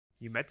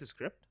You met the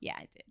script? Yeah,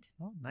 I did.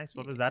 Oh, nice.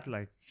 What was that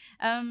like?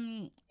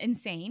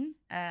 Insane.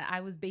 I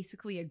was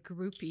basically a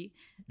groupie,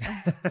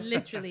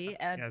 literally.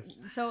 Yes.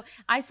 So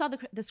I saw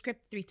the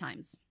script 3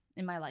 times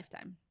in my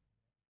lifetime.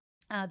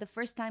 The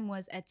first time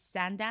was at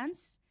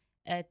Sundance,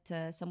 at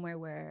somewhere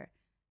where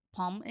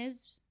Palm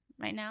is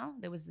right now.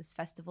 There was this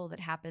festival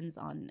that happens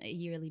on a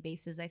yearly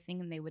basis, I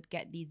think, and they would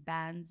get these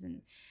bands,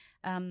 and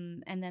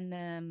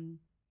then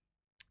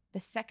the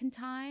second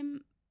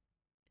time,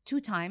 2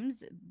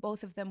 times,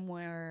 both of them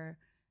were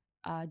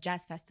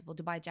jazz festival,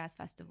 Dubai Jazz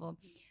Festival.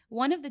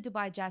 One of the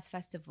Dubai Jazz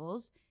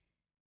Festivals,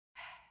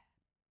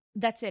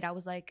 that's it. I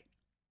was like,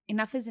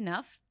 enough is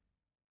enough.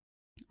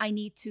 I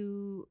need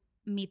to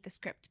meet the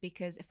script,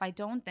 because if I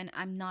don't, then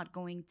I'm not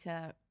going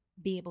to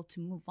be able to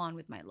move on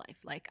with my life.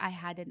 Like, I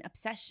had an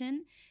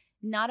obsession,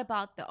 not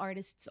about the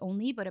artists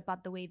only, but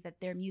about the way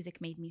that their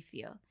music made me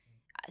feel.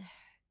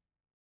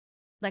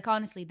 Like,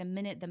 honestly, the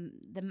minute the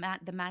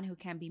man who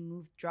can't be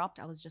moved dropped,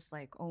 I was just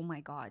like, oh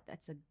my god,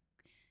 that's a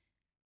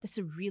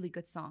really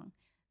good song.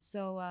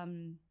 So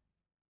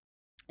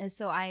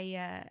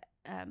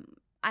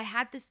I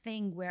had this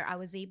thing where I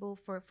was able,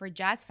 for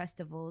jazz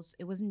festivals,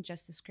 it wasn't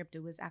just the script,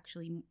 it was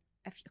actually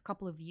a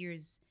couple of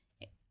years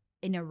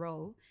in a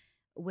row,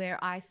 where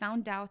I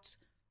found out,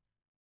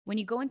 when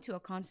you go into a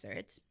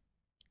concert,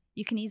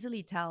 you can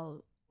easily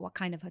tell what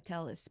kind of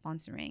hotel is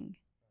sponsoring,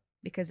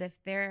 because if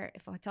a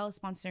hotel is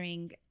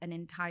sponsoring an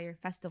entire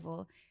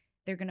festival,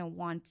 they're going to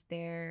want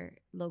their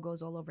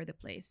logos all over the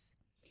place.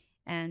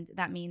 And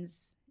that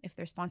means if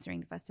they're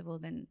sponsoring the festival,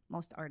 then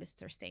most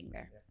artists are staying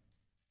there. Yeah.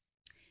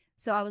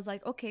 So I was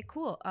like, okay,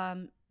 cool.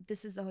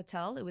 This is the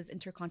hotel. It was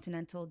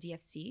Intercontinental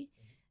DFC.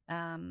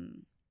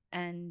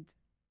 And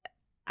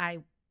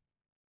I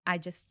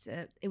just,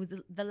 it was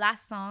the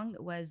last song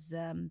was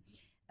a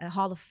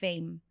Hall of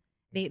Fame.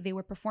 They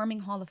were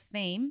performing Hall of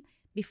Fame.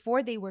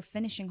 Before they were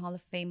finishing Hall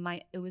of Fame,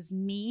 it was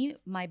me,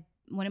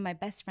 one of my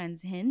best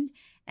friends, Hind,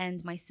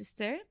 and my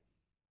sister.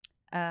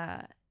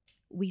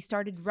 We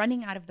started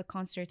running out of the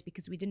concert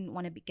because we didn't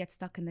want to get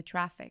stuck in the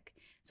traffic.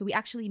 So we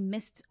actually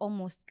missed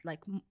almost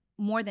like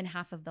more than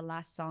half of the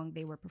last song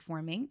they were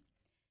performing.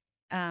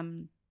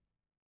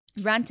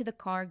 Ran to the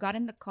car, got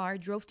in the car,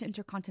 drove to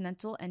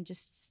Intercontinental, and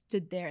just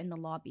stood there in the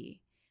lobby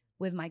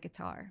with my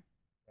guitar.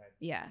 Right.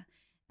 Yeah.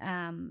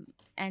 And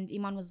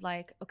Iman was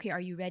like, okay, are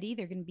you ready?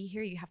 They're going to be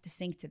here. You have to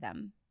sing to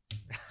them.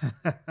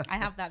 I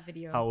have that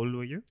video. How old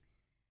were you?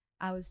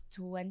 I was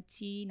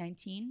 20,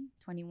 19,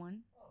 21.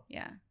 Oh.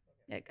 Yeah.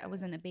 Like, I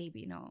wasn't a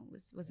baby. No,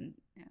 wasn't.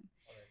 Yeah.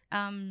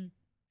 Right.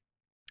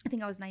 I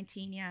think I was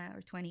 19, yeah,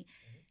 or 20. Mm-hmm.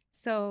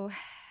 So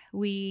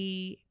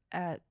we,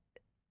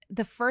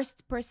 the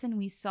first person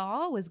we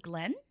saw was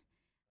Glen,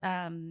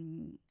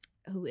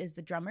 who is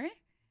the drummer,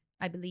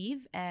 I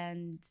believe.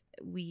 And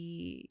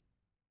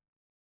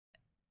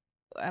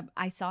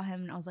I saw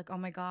him and I was like, oh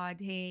my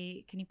God,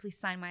 hey, can you please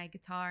sign my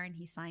guitar? And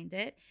he signed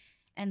it.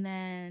 And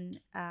then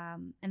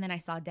I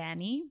saw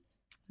Danny,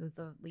 who was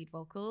the lead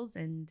vocals,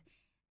 and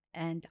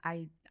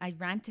I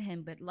ran to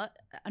him, but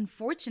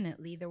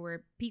unfortunately there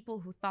were people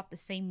who thought the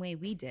same way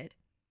we did,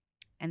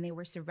 and they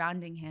were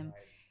surrounding him. Right.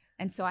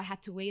 And so I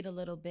had to wait a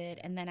little bit,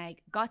 and then I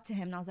got to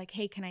him and I was like,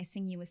 hey, can I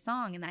sing you a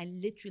song? And I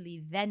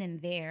literally then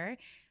and there,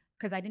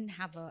 because I didn't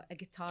have a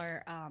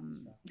guitar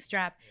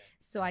strap,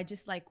 so I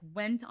just like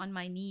went on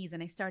my knees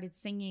and I started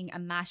singing a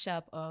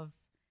mashup of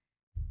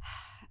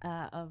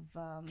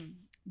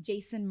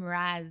Jason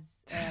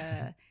Mraz,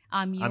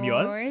 I'm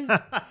yours,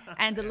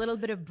 and a little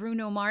bit of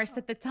Bruno Mars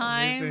at the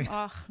time. Amazing.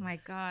 Oh my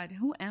God,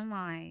 who am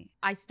I?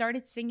 I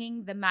started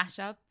singing the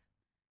mashup,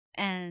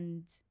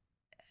 and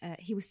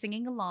he was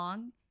singing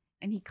along,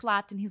 and he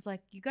clapped, and he's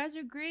like, "You guys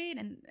are great,"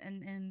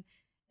 and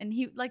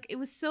he, like, it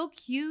was so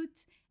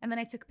cute. And then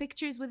I took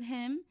pictures with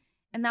him,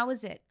 and that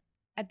was it.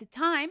 At the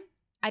time,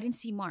 I didn't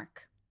see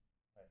Mark,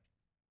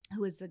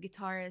 who is the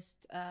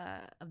guitarist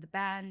of the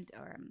band,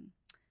 or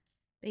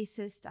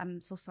bassist.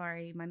 I'm so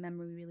sorry. My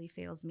memory really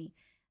fails me.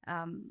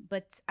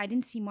 But I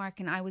didn't see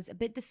Mark, and I was a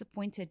bit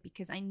disappointed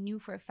because I knew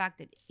for a fact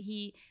that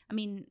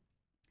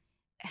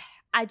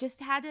I just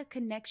had a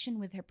connection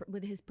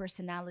with his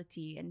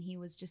personality, and he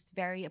was just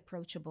very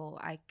approachable.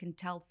 I can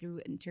tell through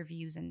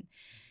interviews. And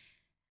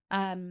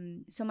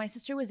so my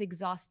sister was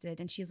exhausted,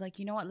 and she's like,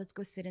 you know what, let's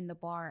go sit in the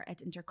bar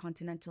at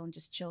Intercontinental and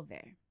just chill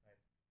there.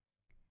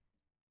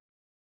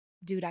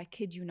 Dude, I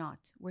kid you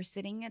not. We're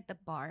sitting at the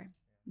bar,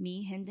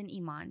 me, Hind, and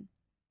Iman.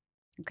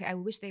 Okay, I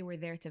wish they were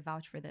there to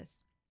vouch for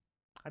this.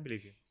 I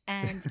believe you.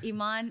 And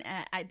Iman,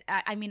 I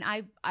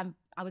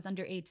was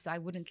underage, so I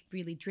wouldn't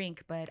really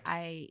drink, but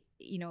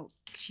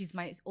she's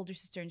my older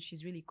sister and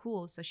she's really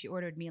cool, so she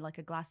ordered me like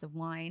a glass of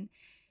wine.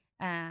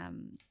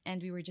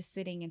 And we were just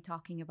sitting and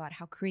talking about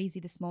how crazy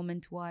this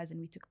moment was, and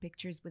we took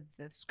pictures with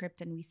the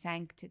script, and we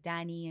sang to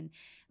Danny, and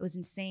it was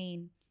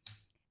insane.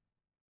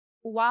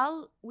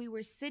 While we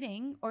were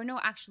sitting, or no,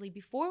 actually,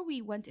 before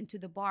we went into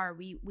the bar,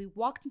 we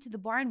walked into the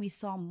bar and we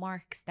saw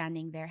Mark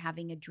standing there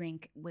having a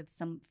drink with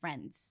some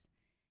friends.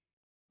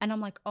 And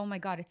I'm like, oh my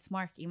God, it's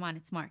Mark, Iman,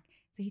 it's Mark.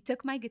 So he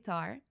took my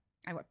guitar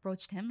I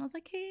approached him. I was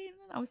like, hey,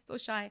 I was so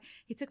shy.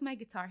 He took my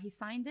guitar, he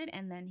signed it,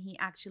 and then he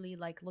actually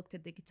like looked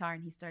at the guitar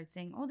and he started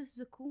saying, oh, this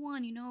is a cool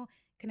one, you know,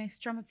 can I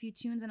strum a few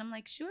tunes? And I'm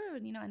like, sure,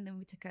 you know, and then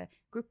we took a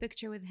group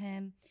picture with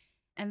him.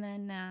 And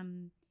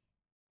then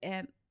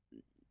uh,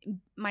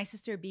 my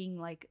sister being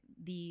like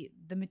the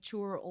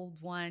mature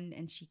old one,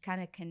 and she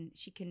kind of can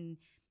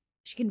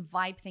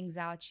vibe things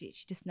out. She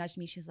just nudged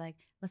me. She's like,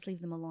 let's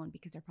leave them alone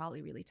because they're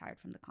probably really tired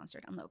from the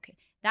concert. I'm like, okay.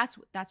 That's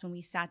when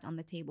we sat on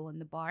the table in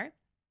the bar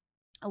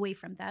away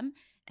from them,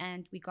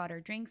 and we got our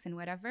drinks and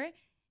whatever.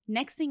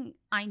 Next thing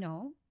I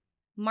know,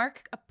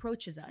 Mark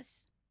approaches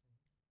us,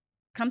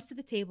 comes to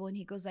the table, and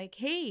he goes like,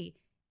 hey,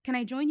 can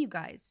I join you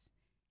guys?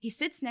 He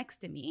sits next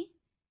to me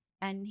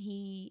and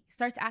he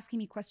starts asking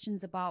me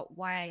questions about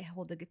why I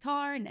hold the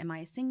guitar and am I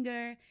a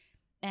singer.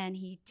 And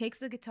he takes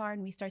the guitar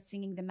and we start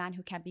singing The Man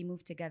Who Can't Be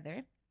Moved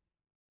Together.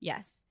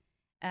 Yes.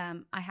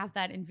 I have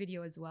that in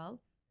video as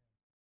well.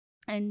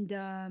 And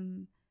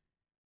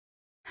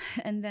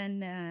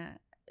then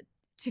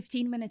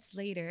 15 minutes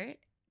later,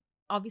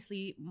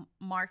 obviously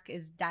Mark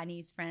is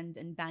Danny's friend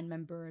and band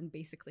member and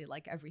basically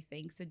like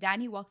everything. So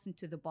Danny walks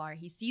into the bar.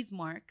 He sees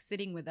Mark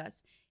sitting with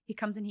us. He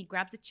comes in, he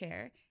grabs a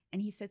chair,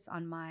 and he sits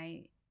on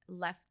my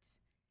left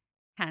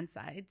hand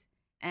side.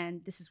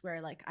 And this is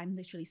where like I'm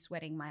literally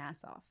sweating my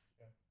ass off.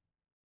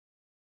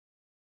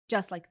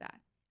 Just like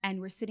that.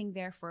 And we're sitting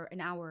there for an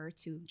hour or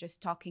two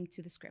just talking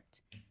to the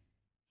script.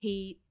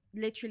 He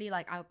literally,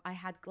 like, I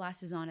had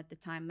glasses on at the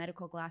time,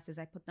 medical glasses.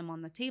 I put them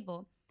on the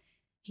table.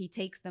 He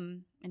takes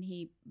them and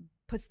he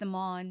puts them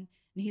on,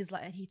 and he's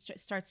like, he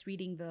starts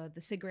reading the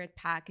cigarette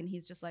pack, and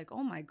he's just like,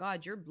 oh my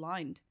God, you're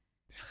blind.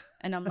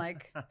 And I'm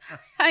like,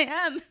 I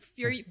am.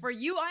 For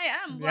you,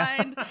 I am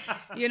blind,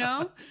 you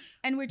know?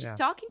 And we're just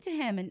talking to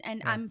him,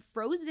 and I'm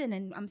frozen,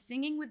 and I'm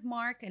singing with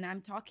Mark, and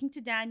I'm talking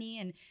to Danny,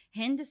 and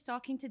Hind is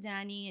talking to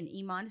Danny, and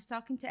Iman is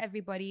talking to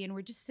everybody, and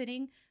we're just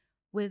sitting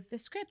with the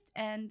script.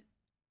 And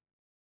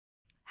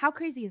how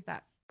crazy is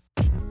that?